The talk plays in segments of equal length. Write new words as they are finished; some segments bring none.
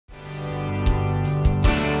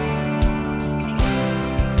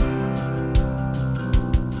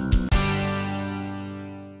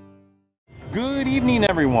Good evening,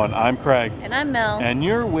 everyone. I'm Craig. And I'm Mel. And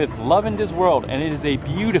you're with lovin'disworld, and it is a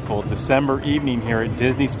beautiful December evening here at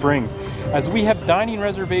Disney Springs as we have dining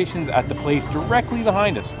reservations at the place directly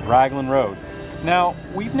behind us, Raglan Road. Now,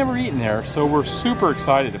 we've never eaten there, so we're super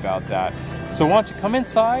excited about that. So why don't you come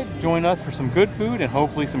inside, join us for some good food and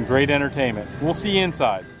hopefully some great entertainment. We'll see you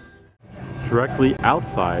inside. Directly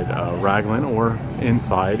outside Raglan, or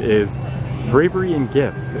inside, is Drapery and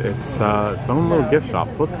Gifts. It's its own little gift shop.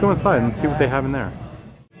 So let's go inside and see what they have in there.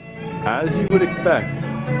 As you would expect,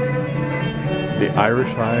 the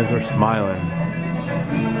Irish eyes are smiling.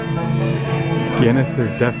 Guinness is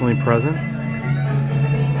definitely present.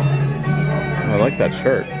 I like that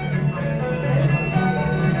shirt.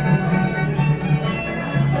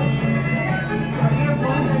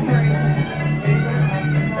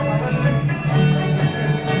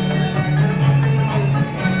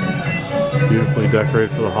 Beautifully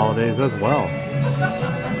decorated for the holidays as well.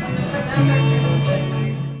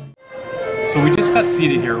 So we just got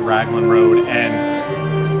seated here at Raglan Road,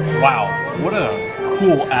 and wow, what a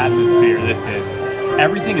cool atmosphere this is.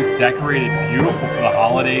 Everything is decorated beautiful for the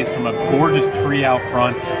holidays, from a gorgeous tree out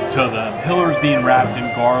front to the pillars being wrapped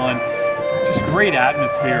in garland. Just great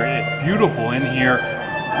atmosphere. It's beautiful in here.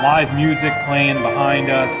 Live music playing behind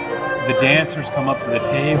us. The dancers come up to the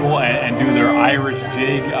table and do their Irish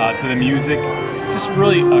jig to the music. Just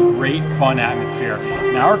really a great, fun atmosphere.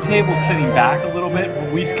 Now our table's sitting back a little bit,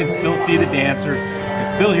 but we can still see the dancers, can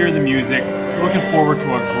still hear the music. Looking forward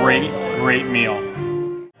to a great, great meal.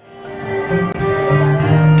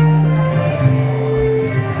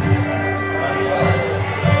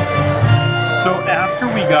 So after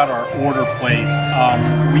we got our order placed,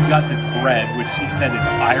 we got this bread, which she said is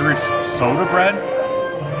Irish soda bread.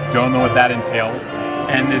 Don't know what that entails.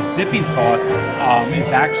 And this dipping sauce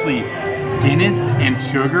is actually Guinness and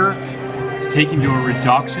sugar taken to a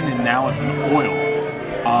reduction, and now it's an oil.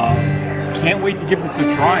 Can't wait to give this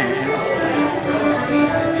a try.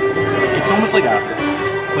 It's almost like a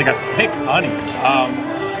thick honey.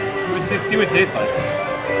 So let's see what it tastes like.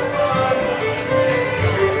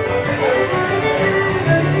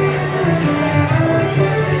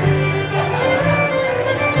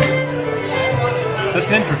 That's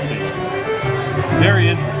interesting. Very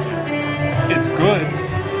interesting. It's good.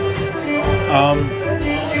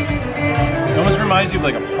 It almost reminds you of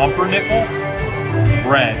like a pumpernickel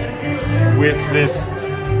bread with this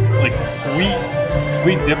like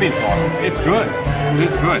sweet dipping sauce. It's good.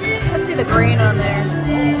 It's good. Let's see the green on there.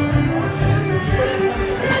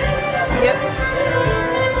 Yep.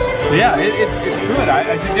 So yeah, it's good.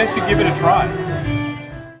 I suggest you give it a try.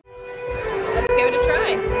 Let's give it a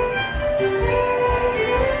try.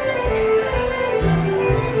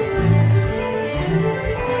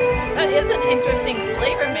 That is an interesting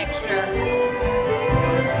flavor mixture.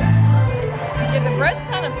 Yeah, the bread's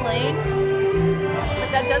kind of plain, but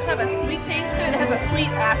that does have a sweet taste to it. It has a sweet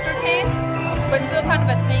aftertaste, but still kind of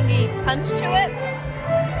a tangy punch to it.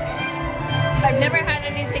 I've never had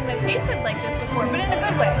anything that tasted like this before, but in a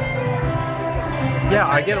good way. Yeah,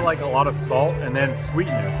 I get like a lot of salt and then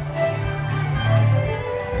sweetness.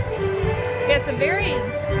 Yeah, it's a very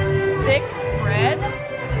thick bread,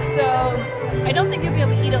 so I don't think you'll be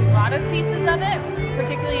able to eat a lot of pieces of it,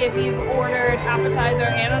 particularly if you've ordered appetizer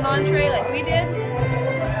and an entree like we did.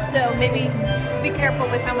 So maybe be careful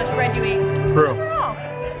with how much bread you eat. True. Oh,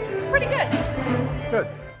 it's pretty good. Good.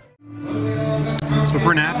 So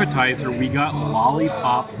for an appetizer, we got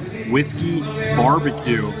lollipop whiskey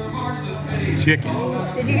barbecue chicken.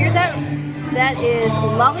 Did you hear that? That is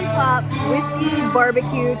lollipop whiskey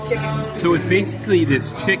barbecue chicken. So it's basically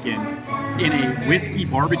this chicken in a whiskey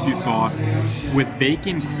barbecue sauce with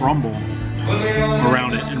bacon crumble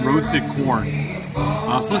around it and roasted corn.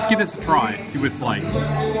 So let's give this a try, see what it's like.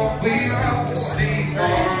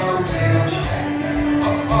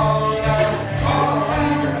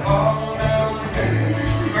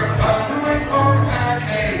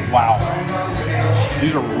 Wow.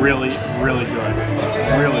 These are really, really good.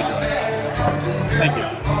 Really good. Thank you.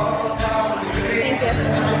 Thank you.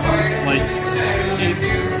 Like,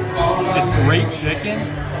 it's great chicken.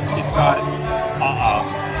 It's got a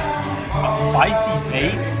spicy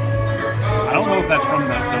taste. I don't know if that's from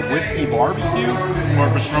the whiskey barbecue or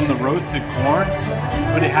if it's from the roasted corn,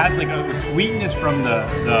 but it has like the sweetness from the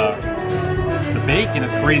bacon.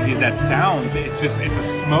 As crazy as that sounds, it's a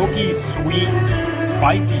smoky, sweet,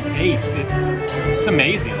 spicy taste. It's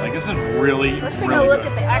amazing. Like, this is really, Let's take really a look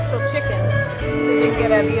good. at the actual chicken. See if we can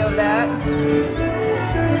get a view of that.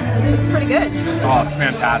 It's pretty good. Oh, it's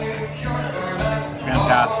fantastic.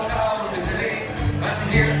 Fantastic.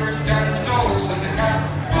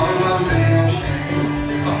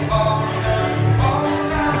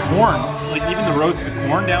 corn, like even the roasted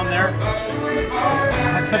corn down there,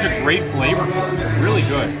 has such a great flavor to it. Really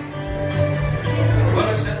good.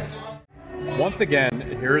 Once again,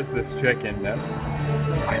 here's this chicken that,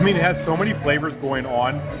 I mean, it has so many flavors going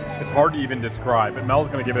on, it's hard to even describe. But Mel's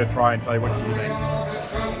gonna give it a try and tell you what she thinks.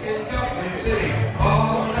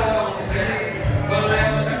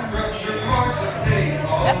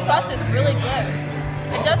 That sauce is really good.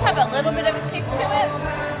 It does have a little bit of a kick to it,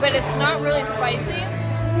 but it's not really spicy.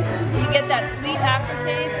 You get that sweet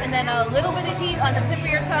aftertaste and then a little bit of heat on the tip of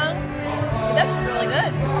your tongue. But that's really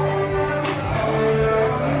good.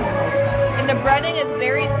 And the breading is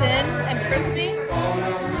very thin and crispy.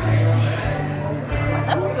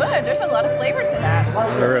 That's good. There's a lot of flavor to that.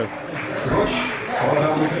 There is.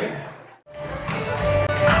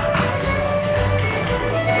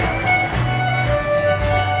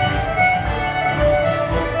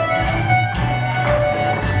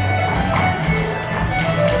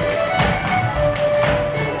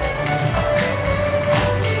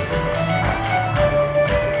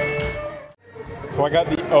 So I got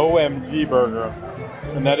the OMG burger,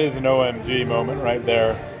 and that is an OMG moment right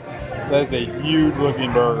there. That is a huge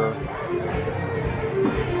looking burger.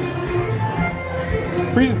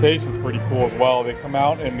 Presentation's pretty cool as well. They come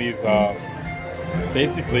out in these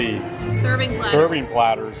basically serving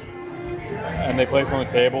platters, and they place on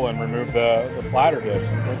the table and remove the platter dish,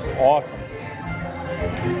 which is awesome.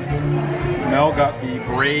 Mel got the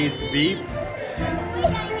braised beef,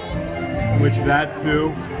 which that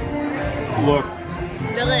too looks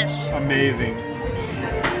delish. Amazing.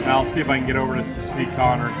 Now I'll see if I can get over to see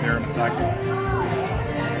Connor's here in a second.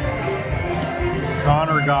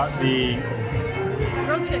 Connor got the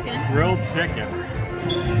Grilled chicken. Grilled chicken.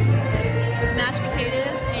 With mashed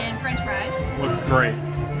potatoes and french fries. Looks great.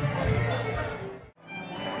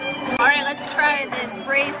 Alright, let's try this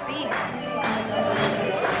braised beef.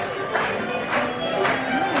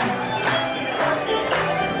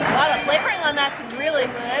 Wow, the flavoring on that's really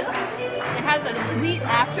good. It has a sweet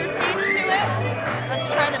aftertaste to it. Let's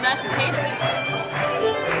try the mashed potatoes.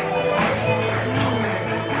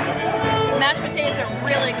 Mashed potatoes are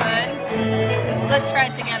really good. Let's try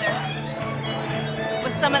it together.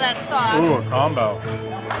 With some of that sauce. Ooh, a combo.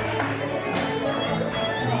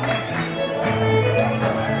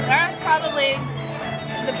 That's probably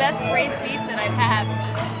the best braised beef that I've had.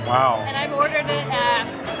 Wow. And I've ordered it at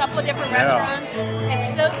a couple of different restaurants.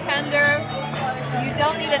 It's so tender. You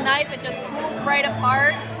don't need a knife. It just pulls right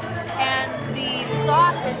apart. And the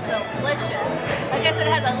sauce is delicious. Like I said,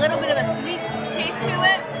 it has a little bit of a sweet taste to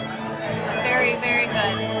it. Very, very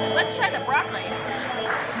good. Let's try the broccoli.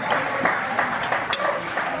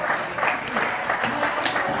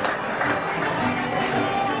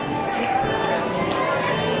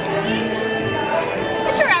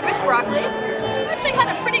 It's your average broccoli. It actually had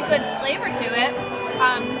a pretty good flavor to it.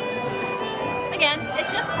 Again,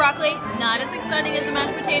 it's just broccoli, not as exciting as the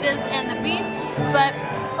mashed potatoes and the beef, but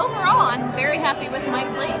overall, I'm very happy with my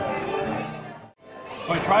plate.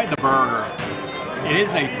 So I tried the burger. It is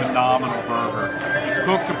a phenomenal burger. It's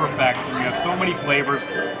cooked to perfection. You have so many flavors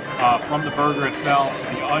from the burger itself,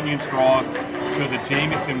 the onion straws, to the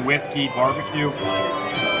Jameson whiskey barbecue.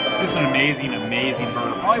 Just an amazing, amazing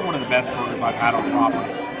burger. Probably one of the best burgers I've had on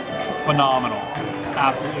property. Phenomenal.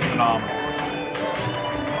 Absolutely phenomenal.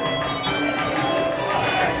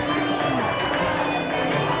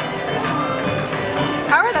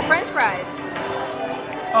 How are the french fries?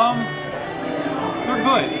 They're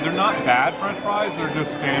good. They're not bad french fries. They're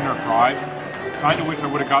just standard fries. Kind of wish I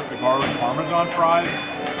would have got the garlic parmesan fries,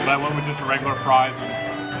 but I went with just the regular fries.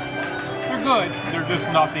 They're good. They're just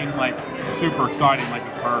nothing like super exciting like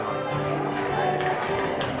a burger.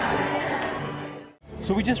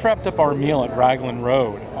 So we just wrapped up our meal at Raglan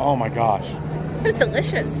Road. Oh my gosh. It was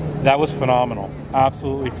delicious. That was phenomenal.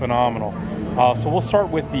 Absolutely phenomenal. So we'll start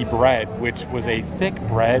with the bread, which was a thick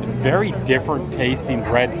bread, very different tasting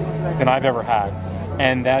bread than I've ever had.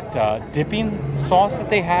 And that dipping sauce that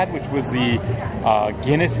they had, which was the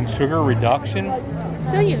Guinness and sugar reduction.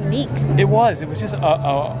 So unique. It was just a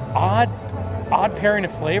odd pairing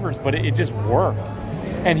of flavors, but it just worked.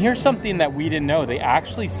 And here's something that we didn't know. They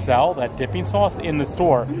actually sell that dipping sauce in the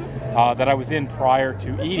store that I was in prior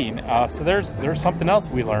to eating. So there's something else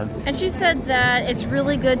we learned. And she said that it's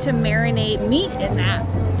really good to marinate meat in that.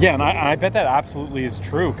 Yeah, and I bet that absolutely is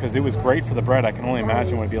true because it was great for the bread. I can only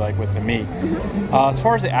imagine what it'd be like with the meat. As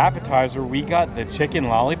far as the appetizer, we got the chicken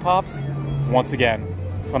lollipops. Once again,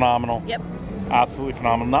 phenomenal. Yep. Absolutely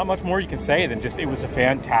phenomenal. Not much more you can say than just it was a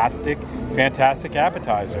fantastic, fantastic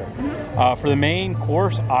appetizer. For the main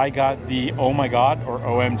course, I got the Oh My God or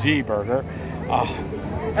OMG burger.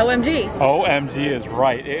 OMG. OMG is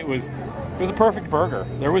right. It was a perfect burger.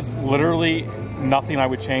 There was literally nothing I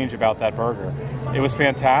would change about that burger. It was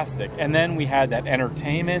fantastic. And then we had that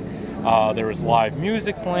entertainment. There was live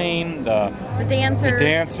music playing, the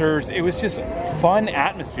dancers. It was just fun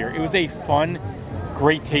atmosphere. It was a fun,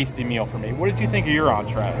 great tasty meal for me. What did you think of your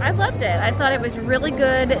entree? I loved it. I thought it was really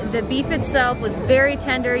good. The beef itself was very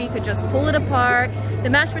tender. You could just pull it apart. The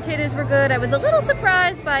mashed potatoes were good. I was a little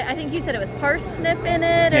surprised by, I think you said it was parsnip in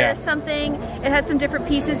it or something. It had some different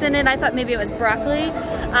pieces in it. I thought maybe it was broccoli.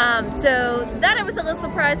 So that I was a little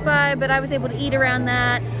surprised by, but I was able to eat around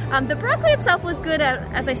that. The broccoli itself was good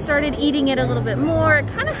as I started eating it a little bit more. It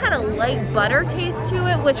kind of had a light butter taste to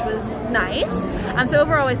it, which was nice. So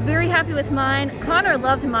overall, I was very happy with mine. Connor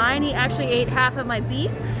loved mine. He actually ate half of my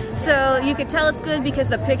beef. So you could tell it's good because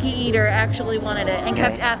the picky eater actually wanted it and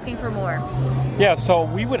kept asking for more. Yeah, so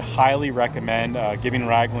we would highly recommend giving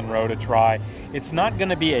Raglan Road a try. It's not going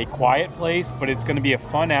to be a quiet place, but it's going to be a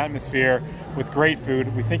fun atmosphere with great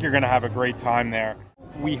food. We think you're going to have a great time there.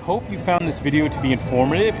 We hope you found this video to be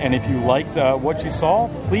informative, and if you liked what you saw,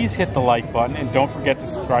 please hit the like button and don't forget to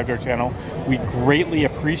subscribe to our channel. We greatly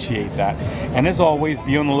appreciate that. And as always,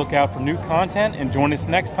 be on the lookout for new content and join us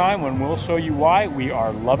next time when we'll show you why we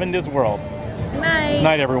are loving this world. Night.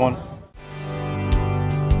 Night, everyone.